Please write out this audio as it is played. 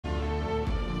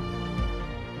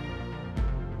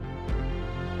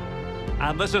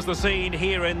And this is the scene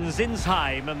here in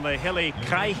Sinsheim in the hilly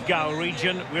Kraichgau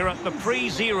region. We're at the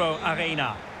Pre-Zero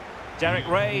Arena. Derek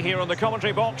Ray here on the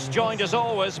commentary box, joined as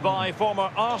always by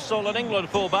former Arsenal and England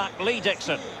fullback Lee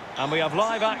Dixon. And we have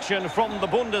live action from the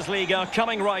Bundesliga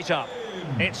coming right up.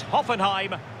 It's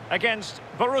Hoffenheim against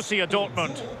Borussia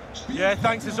Dortmund. Yeah,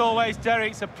 thanks as always,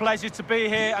 Derek. It's a pleasure to be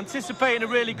here. Anticipating a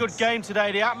really good game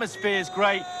today. The atmosphere is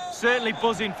great. Certainly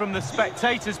buzzing from the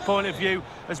spectators' point of view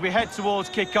as we head towards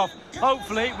kick-off.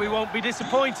 Hopefully, we won't be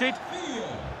disappointed.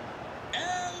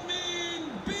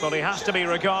 Well, he has to be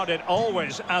regarded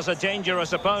always as a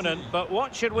dangerous opponent, but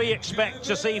what should we expect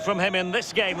to see from him in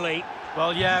this game, Lee?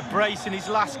 Well, yeah, brace in his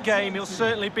last game. He'll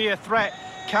certainly be a threat.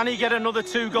 Can he get another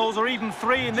 2 goals or even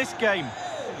 3 in this game?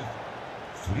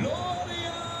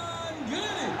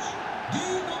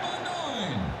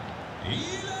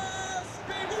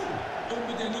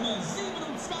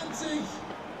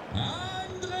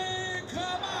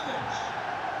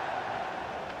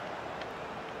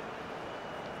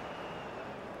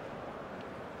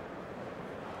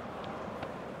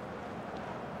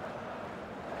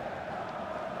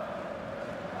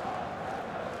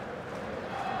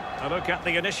 A look at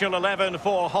the initial 11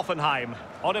 for Hoffenheim.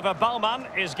 Oliver Baumann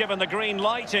is given the green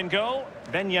light in goal.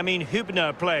 Benjamin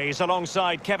Hübner plays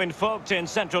alongside Kevin Vogt in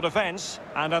central defence.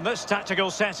 And in this tactical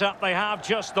setup, they have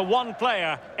just the one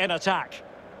player in attack.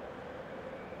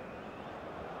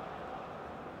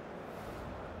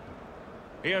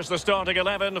 Here's the starting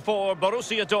 11 for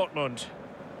Borussia Dortmund.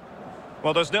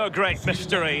 Well, there's no great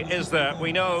mystery, is there?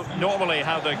 We know normally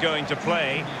how they're going to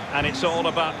play, and it's all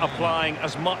about applying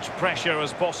as much pressure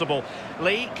as possible.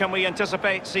 Lee, can we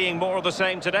anticipate seeing more of the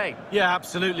same today? Yeah,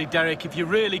 absolutely, Derek. If you're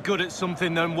really good at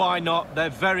something, then why not? They're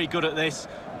very good at this.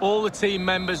 All the team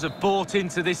members have bought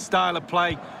into this style of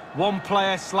play. One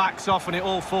player slacks off and it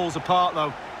all falls apart,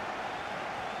 though.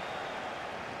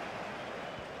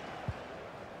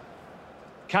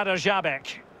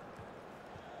 Kaderabek.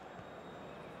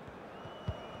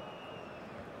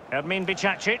 Ermin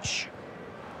Bicacic.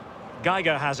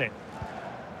 Geiger has it.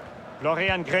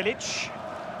 Florian Grillitsch.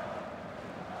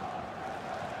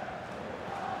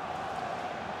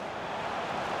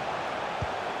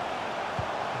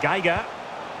 Geiger.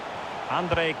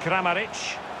 Andrej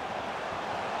Kramaric.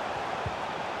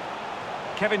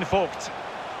 Kevin Vogt.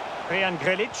 Florian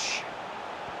Grillitsch.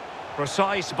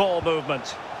 Precise ball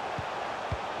movement.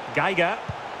 Geiger.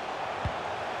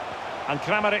 And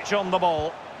Kramaric on the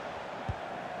ball.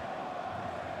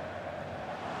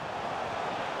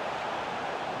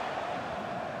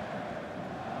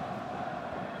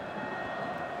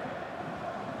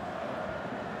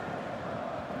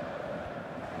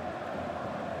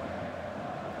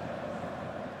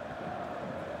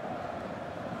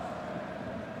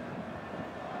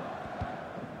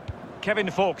 Kevin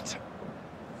Vogt.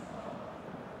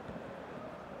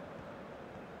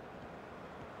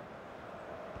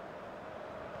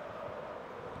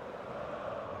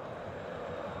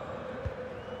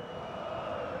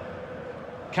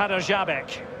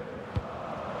 Kaderabek.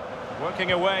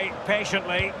 Working away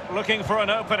patiently, looking for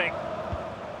an opening.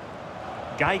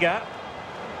 Geiger.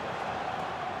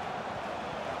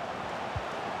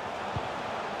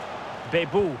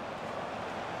 Bebu.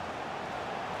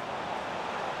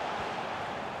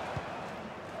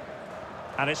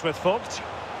 And it's with Vogt.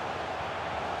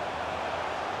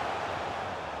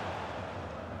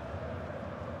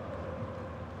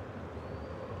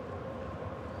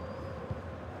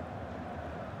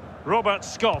 Robert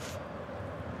Skoff.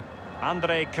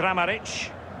 Andrej Kramaric.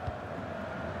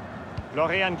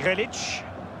 Florian Grillitsch.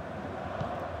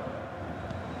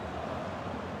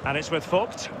 And it's with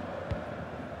Vogt.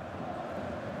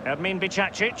 Ermin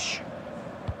Bicacic.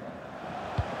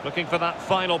 Looking for that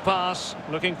final pass,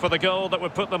 looking for the goal that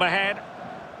would put them ahead.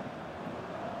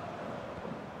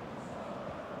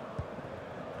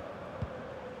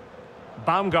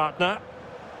 Baumgartner.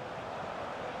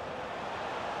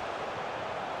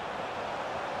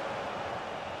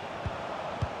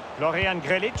 Florian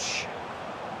Grillitsch.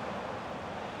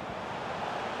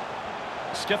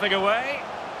 Skipping away.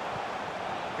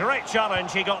 Great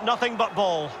challenge, he got nothing but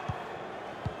ball.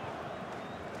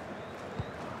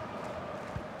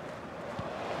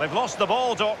 They've lost the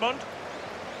ball, Dortmund.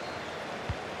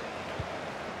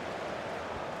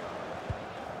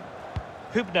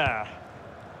 Hübner.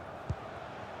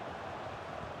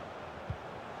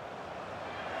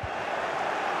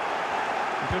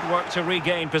 Good work to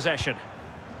regain possession.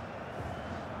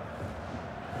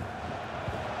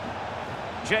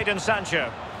 Jadon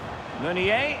Sancho.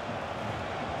 Meunier.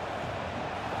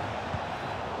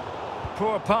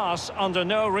 Poor pass under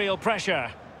no real pressure.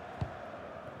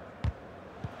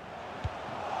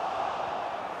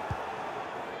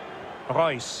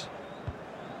 Royce.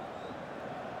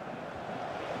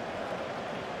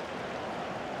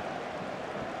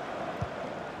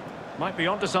 Might be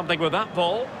onto something with that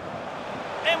ball.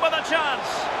 In with a chance.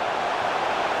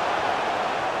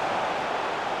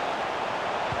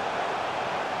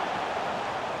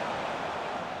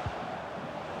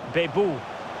 Bebu.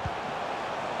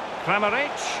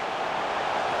 Kramaric.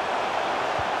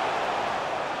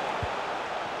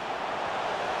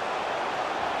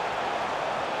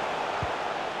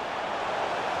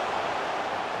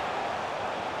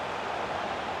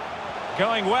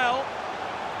 Going well.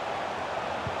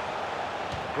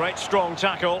 Great strong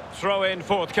tackle, throw in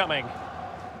forthcoming.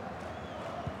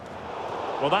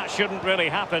 Well, that shouldn't really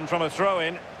happen from a throw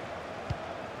in.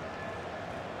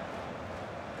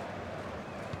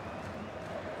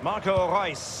 Marco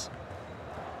Reus.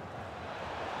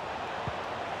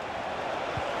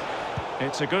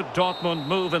 It's a good Dortmund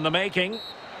move in the making.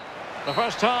 The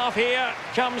first half here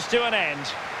comes to an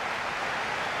end.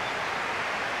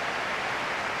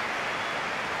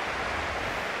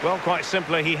 Well, quite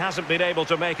simply, he hasn't been able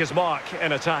to make his mark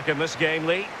in attack in this game,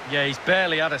 Lee. Yeah, he's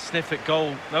barely had a sniff at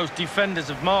goal. Those defenders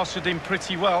have marshalled him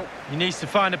pretty well. He needs to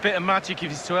find a bit of magic if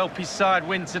he's to help his side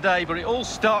win today, but it all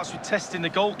starts with testing the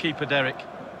goalkeeper, Derek.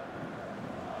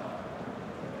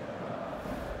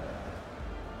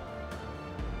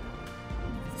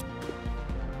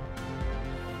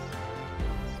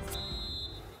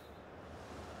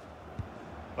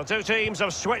 The two teams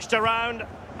have switched around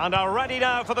and are ready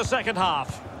now for the second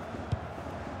half.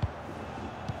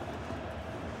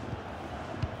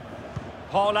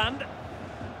 Haaland.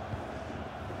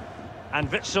 And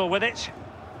Witsel with it.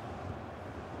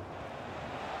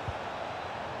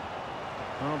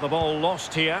 Well, the ball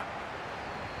lost here.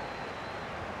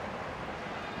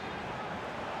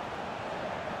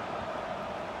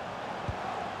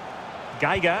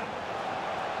 Geiger.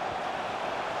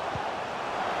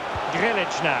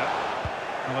 Grilic now.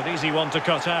 Well, an easy one to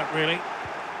cut out, really.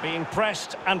 Being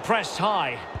pressed and pressed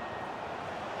high.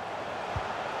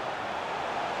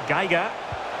 Geiger.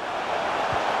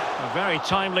 A very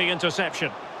timely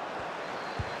interception.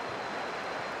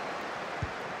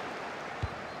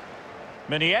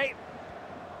 Meunier.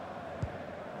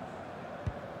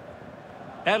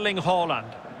 Erling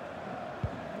Haaland.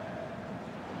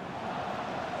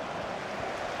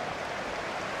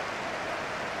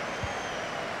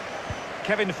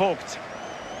 Kevin Vogt.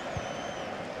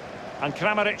 And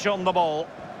Kramaric on the ball.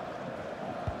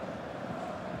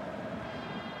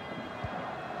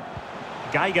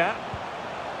 Geiger.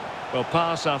 Well,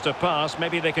 pass after pass,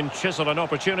 maybe they can chisel an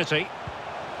opportunity.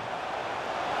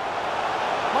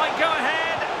 Might go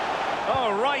ahead.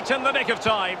 Oh, right in the nick of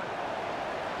time.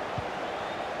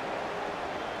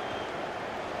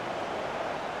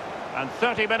 And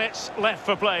 30 minutes left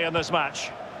for play in this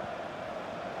match.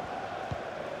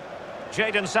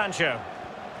 Jadon Sancho.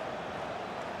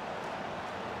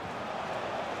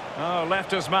 Oh,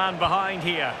 left his man behind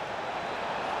here.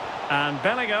 And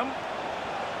Bellingham.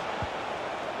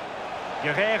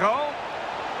 Guerrero.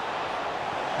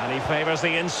 And he favours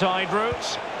the inside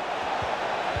route.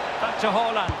 Back to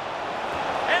Haaland.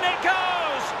 In it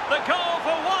goes! The goal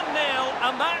for 1-0,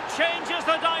 and that changes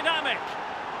the dynamic.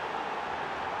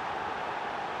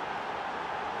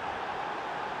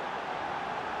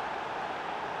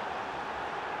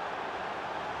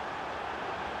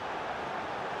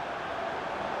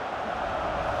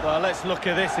 Well, let's look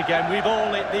at this again. We've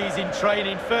all hit these in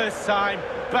training. First time,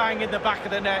 bang in the back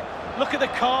of the net. Look at the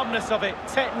calmness of it.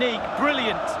 Technique,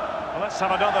 brilliant. Well, let's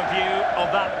have another view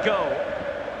of that goal.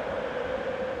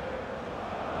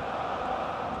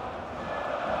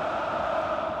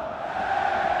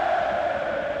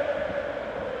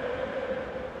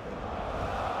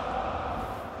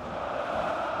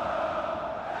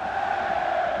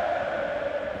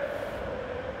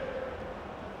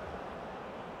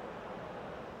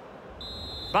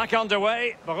 Back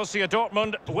underway, Borussia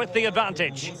Dortmund with the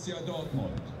advantage. Borussia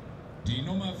Dortmund, die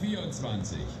Nummer 24,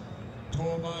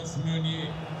 Thomas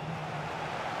Meunier.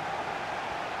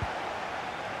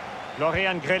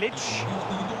 Florian Grilic.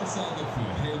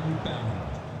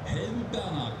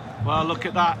 Well, look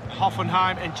at that.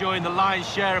 Hoffenheim enjoying the lion's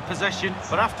share of possession.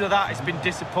 But after that, it's been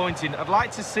disappointing. I'd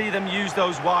like to see them use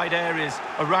those wide areas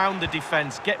around the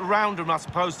defence. Get round them as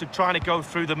opposed to trying to go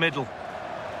through the middle.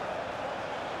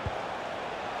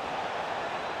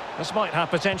 This might have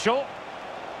potential.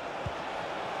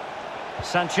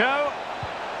 Sancho.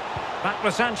 Back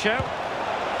with Sancho.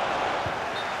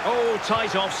 Oh,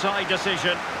 tight offside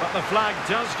decision, but the flag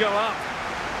does go up.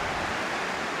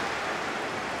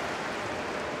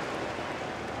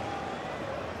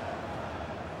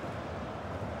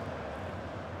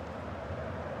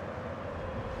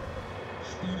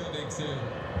 Spielerwechsel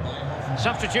bei Hoffenheim.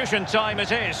 Substitution time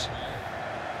it is.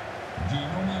 Die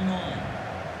Nummer 9,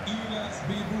 Ilas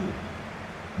Bebu.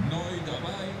 Neu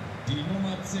dabei, die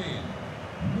Nummer 10,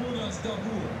 Mudas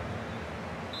Dabur.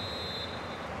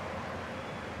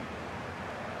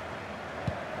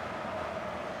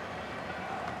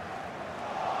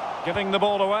 Giving the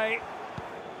ball away.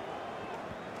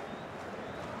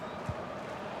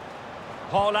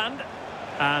 Haaland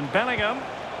and Bellingham.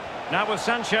 Now with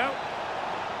Sancho.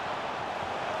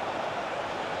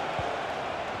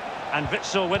 And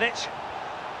Witsel with it.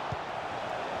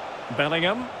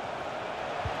 Bellingham.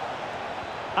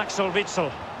 Axel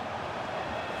Witsel.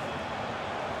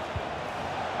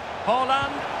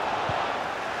 Haaland.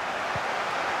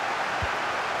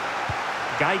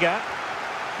 Geiger.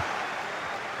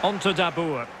 On to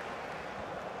Dabur.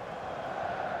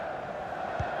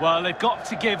 Well, they've got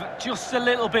to give just a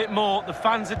little bit more. The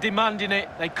fans are demanding it.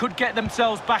 They could get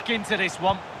themselves back into this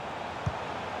one.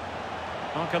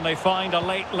 How can they find a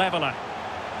late leveller?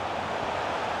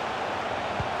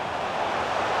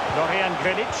 Dorian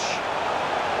Grilic.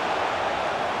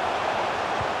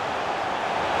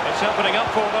 It's opening up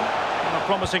for them. A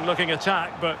promising looking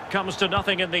attack, but comes to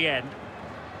nothing in the end.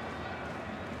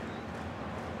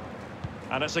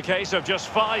 And it's a case of just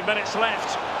 5 minutes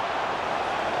left.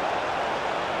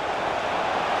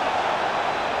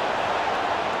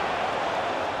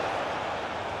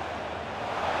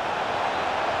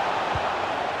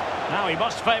 Now he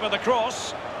must favour the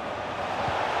cross.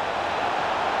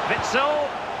 Witsel.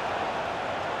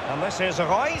 And this is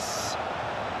Reus.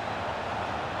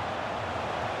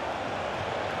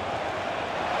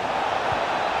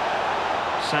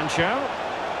 Sancho.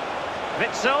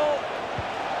 Witsel.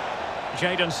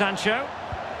 Jadon Sancho.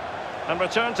 And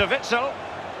return to Witsel.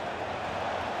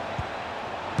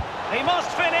 He must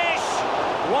finish!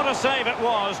 What a save it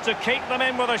was to keep them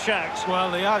in with a shout.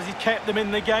 Well, he has. He kept them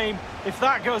in the game. If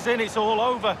that goes in, it's all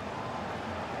over.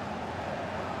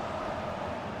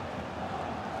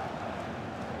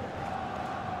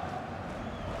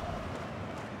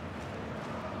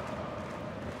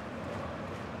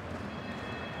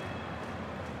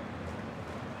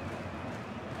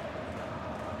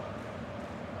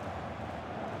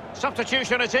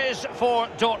 Substitution it is for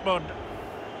Dortmund.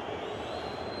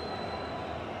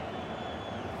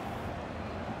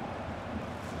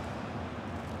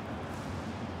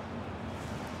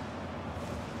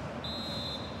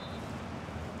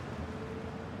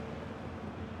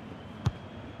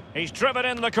 He's driven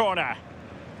in the corner.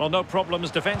 Well, no problems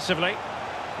defensively.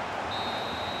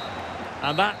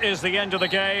 And that is the end of the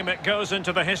game. It goes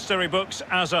into the history books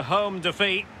as a home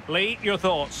defeat. Lee, your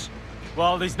thoughts?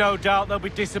 Well, there's no doubt they'll be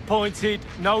disappointed.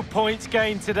 No points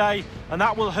gained today, and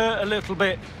that will hurt a little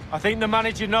bit. I think the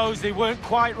manager knows they weren't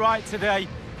quite right today.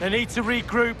 They need to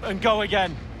regroup and go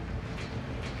again.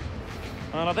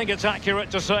 And I think it's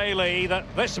accurate to say, Lee, that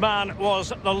this man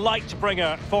was the light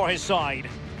bringer for his side.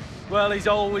 Well, he's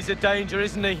always a danger,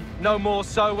 isn't he? No more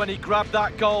so when he grabbed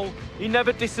that goal. He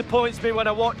never disappoints me when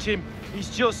I watch him. He's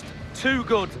just too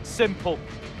good, simple.